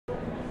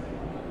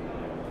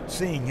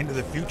seeing into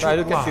the future Try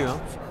to look at live. you,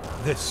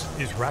 huh? This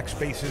is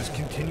Rackspace's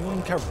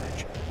continuing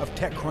coverage of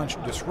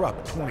TechCrunch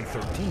Disrupt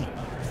 2013.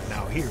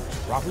 Now here's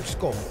Robert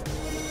Scoble.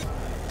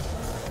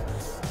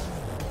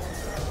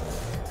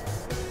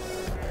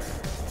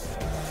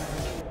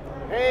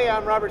 Hey,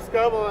 I'm Robert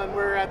Scoble, and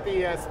we're at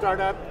the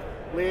Startup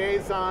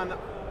Liaison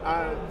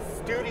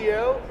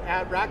studio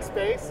at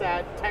Rackspace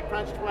at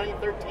TechCrunch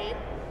 2013.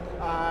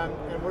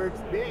 And we're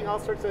meeting all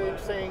sorts of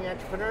interesting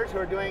entrepreneurs who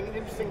are doing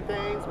interesting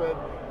things with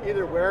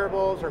either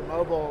wearables or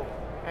mobile.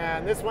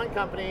 And this one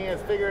company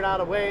has figured out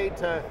a way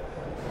to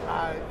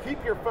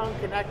keep your phone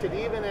connected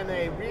even in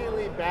a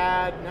really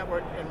bad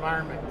network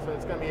environment. So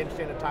it's going to be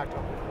interesting to talk to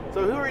them.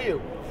 So who are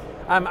you?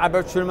 I'm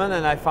Albert Schulman,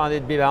 and I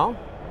founded Biban.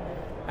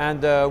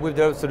 And we've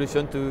developed a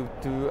solution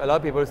to allow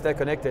people to stay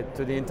connected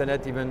to the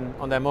internet even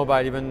on their mobile,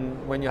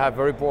 even when you have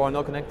very poor or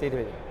no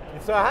connectivity.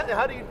 So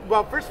how do you,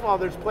 well, first of all,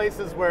 there's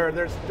places where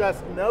there's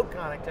just no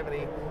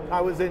connectivity. I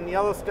was in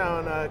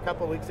Yellowstone a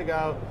couple of weeks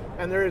ago,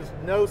 and there is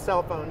no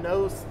cell phone,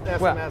 no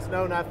SMS,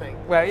 no nothing.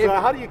 Well, so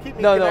how do you keep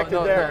me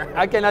connected there? No,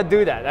 I cannot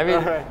do that. I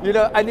mean, you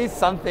know, I need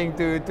something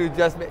to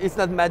just, it's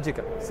not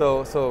magical.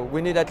 So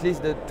we need at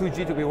least the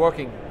 2G to be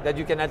working, that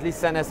you can at least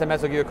send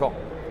SMS or give a call.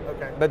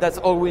 Okay. But that's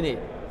all we need.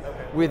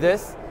 With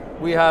this,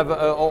 we have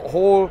a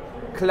whole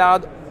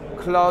cloud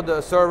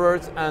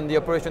servers and the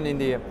operation in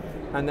the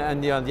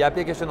the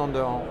application on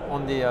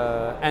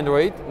the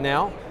Android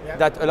now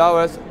that allow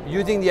us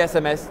using the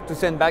SMS to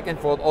send back and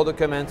forth all the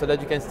commands so that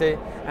you can stay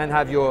and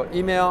have your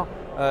email,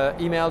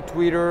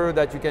 Twitter,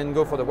 that you can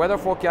go for the weather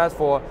forecast,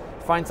 for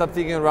find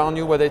something around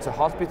you, whether it's a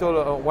hospital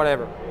or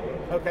whatever.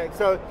 Okay,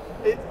 so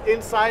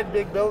inside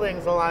big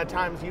buildings, a lot of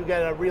times you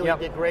get a really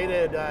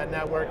degraded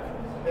network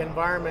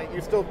environment.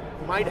 You still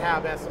might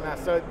have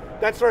SMS, so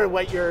that's sort of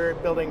what you're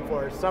building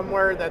for,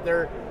 somewhere that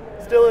there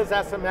still is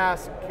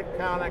SMS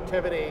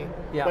connectivity,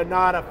 but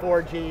not a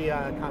 4G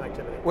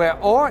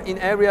connectivity. Or in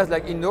areas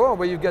like indoor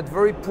where you get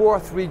very poor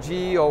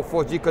 3G or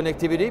 4G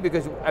connectivity,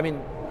 because I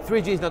mean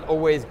 3G is not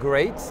always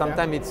great,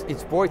 sometimes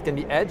it's poor, it can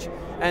be edge,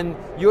 and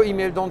your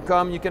email don't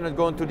come, you cannot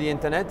go onto the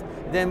internet.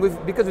 Then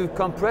because we've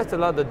compressed a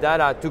lot of the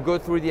data to go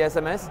through the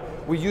SMS,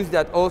 we use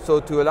that also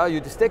to allow you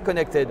to stay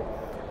connected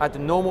at a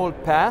normal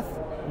path,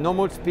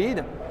 normal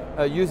speed,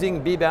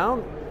 using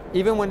B-bound,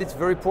 even when it's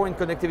very poor in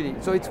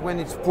connectivity. So it's when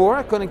it's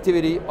poor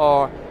connectivity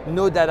or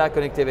no data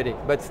connectivity,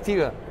 but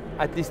still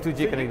at least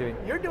 2G connectivity.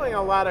 You're doing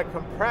a lot of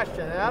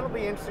compression, and that'll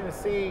be interesting to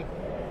see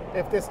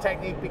if this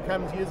technique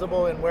becomes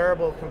usable in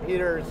wearable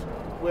computers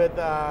with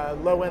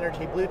low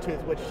energy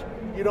Bluetooth, which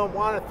you don't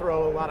want to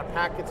throw a lot of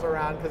packets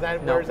around because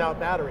that wears out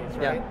batteries,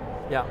 right?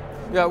 Yeah.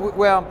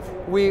 Well,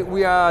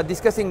 we are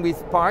discussing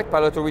with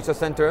Propriatory Research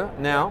Center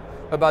now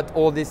about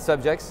all these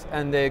subjects,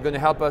 and they're going to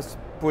help us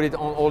put it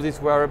on all these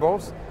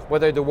wearables,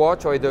 whether the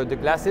watch or the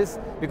glasses,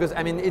 because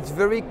I mean it's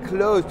very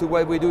close to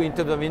what we do in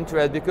terms of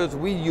interest, because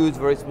we use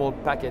very small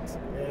packets.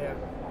 Yeah.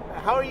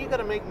 How are you going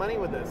to make money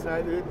with this?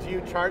 Do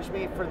you charge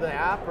me for the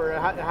app, or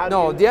how do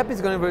No, the app is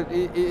going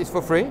to be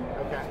for free.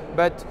 Okay.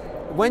 But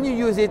when you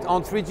use it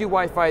on 3G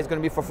Wi-Fi, it's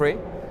going to be for free.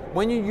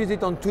 When you use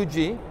it on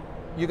 2G,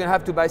 you're going to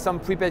have to buy some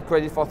prepaid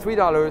credit for $3,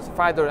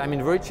 $5, I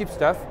mean very cheap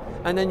stuff,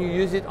 and then you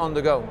use it on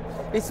the go.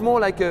 It's more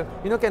like a,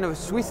 kind of a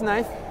Swiss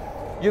knife.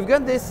 You've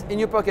got this in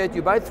your pocket,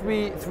 you buy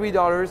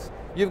 $3,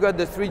 you've got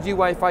the 3G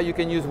Wi-Fi you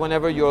can use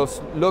whenever you're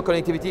low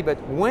connectivity,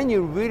 but when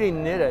you really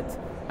need it,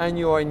 and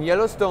you're in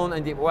Yellowstone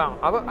and wow,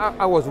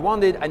 I was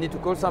wounded, I need to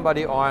call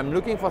somebody, or I'm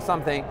looking for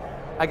something,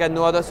 I got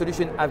no other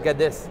solution, I've got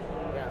this.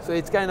 So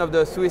it's kind of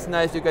the Swiss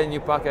knife you got in your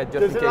pocket just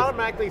in case. Does it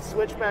automatically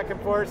switch back and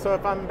forth? So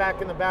if I'm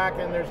back in the back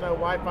and there's no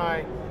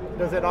Wi-Fi,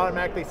 does it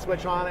automatically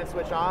switch on and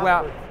switch off?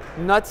 Well,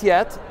 not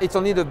yet. It's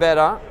only the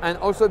beta, and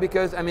also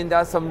because I mean there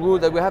are some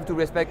rules that we have to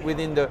respect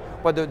within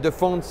what the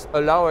phones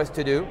allow us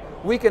to do.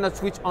 We cannot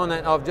switch on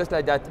and off just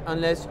like that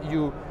unless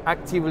you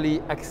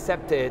actively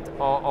accept it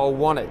or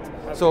want it.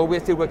 Okay. So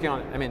we're still working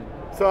on it. I mean.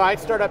 So I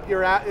start up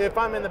your app. If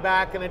I'm in the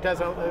back and it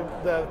doesn't,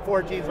 the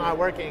 4G is not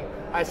working,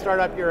 I start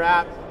up your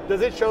app.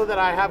 Does it show that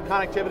I have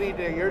connectivity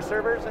to your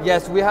servers?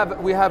 Yes, we have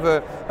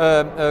a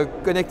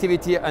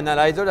connectivity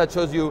analyzer that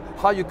shows you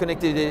how your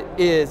connectivity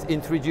is in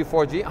 3G,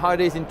 4G, how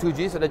it is in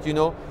 2G, so that you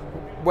know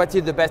what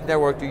is the best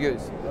network to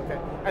use. Okay.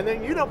 And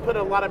then you don't put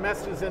a lot of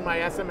messages in my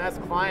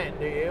SMS client,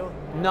 do you?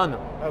 No.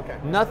 Okay.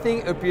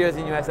 Nothing appears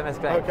in your SMS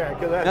client.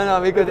 Okay.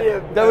 No, because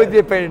that would be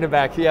a pain in the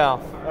back, yeah.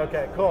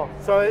 Okay, cool.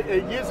 So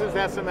it uses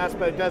SMS,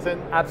 but it doesn't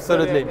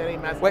Absolutely. Put any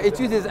messages. Well, it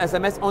uses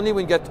SMS only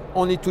when you get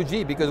only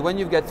 2G, because when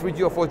you've got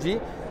 3G or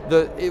 4G,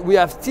 we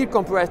have still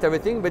compressed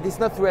everything, but it's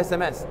not through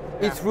SMS.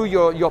 It's through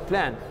your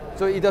plan.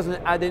 So it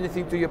doesn't add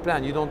anything to your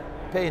plan. You don't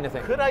pay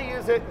anything. Could I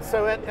use it,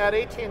 so at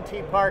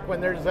AT&T Park,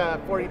 when there's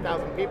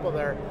 40,000 people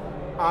there,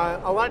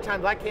 a lot of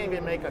times I can't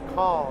even make a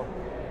call,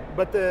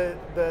 but the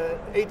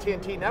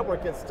AT&T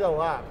network is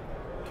still up.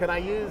 Can I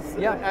use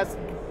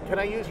can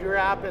I use your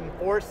app and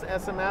force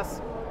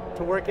SMS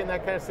to work in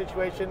that kind of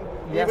situation,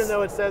 even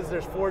though it says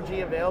there's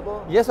 4G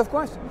available? Yes, of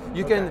course.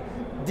 You can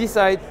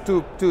decide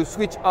to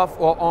switch off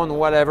or on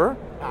whatever,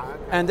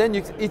 and then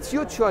it's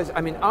your choice.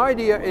 I mean, our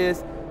idea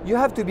is you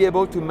have to be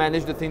able to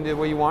manage the thing the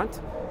way you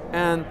want.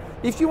 And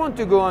if you want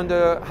to go on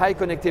the high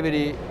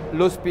connectivity,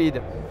 low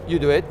speed, you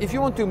do it. If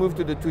you want to move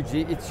to the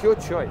 2G, it's your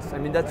choice. I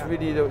mean, that's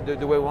really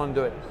the way we want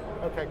to do it.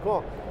 Okay,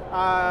 cool.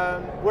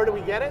 Where do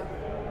we get it?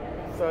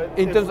 So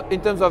in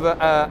terms of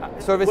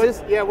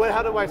services?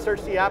 How do I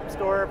search the App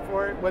Store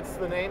for it? What's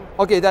the name?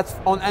 Okay, that's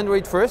on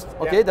Android first.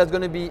 Okay, yeah. That's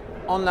going to be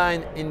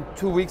online in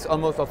 2 weeks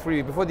almost, or 3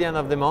 weeks, before the end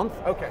of the month.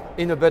 Okay.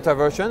 In a beta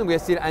version. We are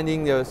still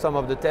ending some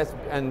of the tests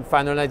and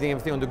finalizing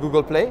everything on the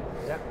Google Play.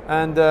 Yeah.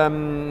 And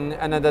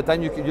at that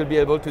time you'll be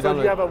able to download. So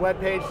do you have a web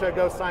page to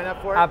go sign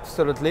up for it?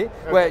 Absolutely.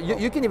 Okay, well,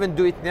 you can even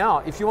do it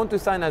now. If you want to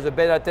sign as a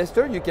beta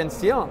tester, you can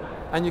still,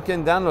 and you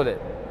can download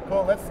it.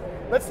 Cool.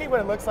 Let's see what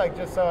it looks like,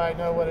 just so I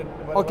know what it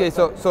looks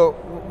like. So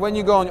when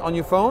you go on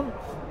your phone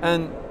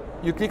and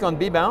you click on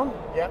Be Bound,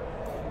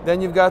 then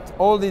you've got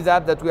all these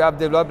apps that we have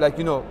developed, like,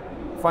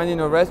 finding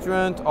a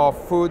restaurant or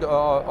food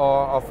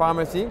or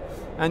pharmacy.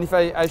 And if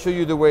I show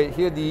you the way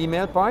here, the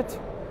email part,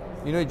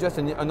 it's just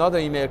another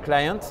email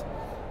client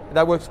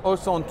that works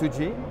also on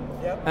 2G.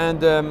 Yep.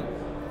 And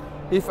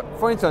if,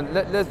 for instance,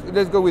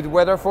 let's go with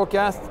weather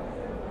forecast.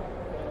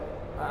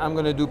 I'm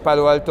going to do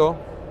Palo Alto,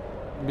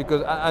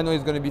 because I know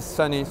it's going to be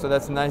sunny, so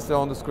that's nicer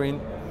on the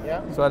screen.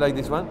 Yeah. So I like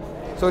this one.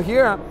 So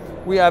here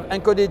we have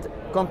encoded,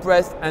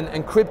 compressed, and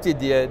encrypted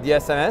the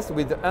SMS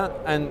with,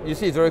 and you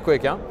see it's very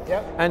quick, yeah?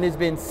 Yep. And it's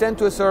been sent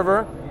to a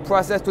server,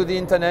 processed to the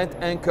internet,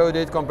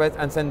 encoded, compressed,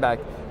 and sent back.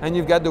 And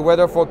you've got the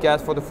weather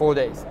forecast for the 4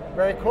 days.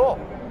 Very cool.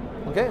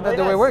 Okay, that's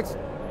the way it works.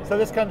 So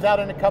this comes out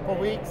in a couple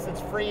weeks. It's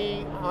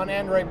free on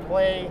Android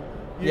Play.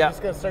 You're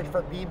just going to search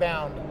for Be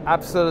Bound.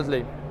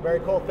 Absolutely. Very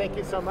cool. Thank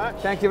you so much.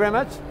 Thank you very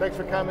much. Thanks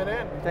for coming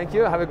in. Thank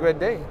you. Have a great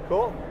day.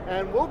 Cool.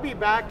 And we'll be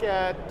back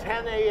at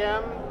 10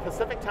 a.m.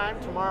 Pacific time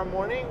tomorrow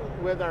morning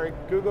with our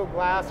Google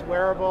Glass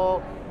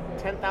wearable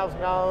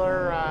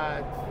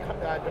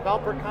 $10,000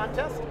 developer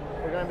contest.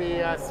 We're going to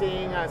be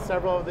seeing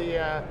several of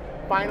the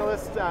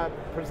finalists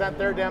present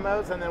their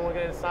demos, and then we're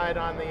going to decide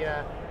on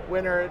the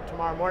winner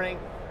tomorrow morning.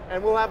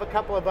 And we'll have a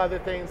couple of other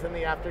things in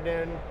the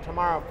afternoon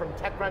tomorrow from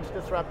TechCrunch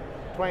Disrupt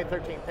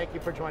 2013. Thank you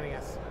for joining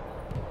us.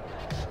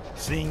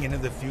 Seeing into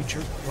the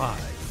future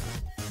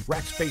live.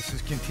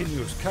 Rackspace's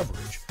continuous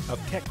coverage of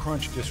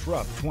TechCrunch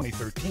Disrupt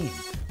 2013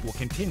 will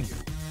continue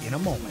in a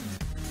moment.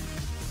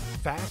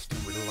 Fast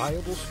and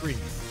reliable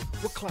streaming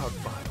with cloud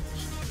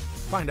files.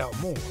 Find out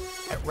more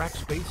at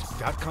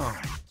rackspace.com.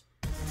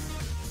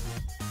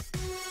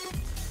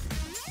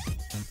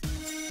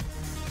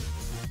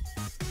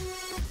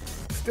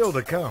 Still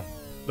to come,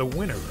 the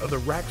winner of the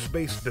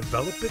Rackspace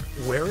Develop It,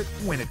 Wear It,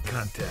 Win It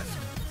contest.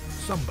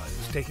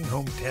 Somebody's taking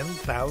home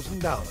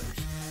 $10,000.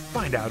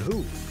 Find out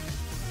who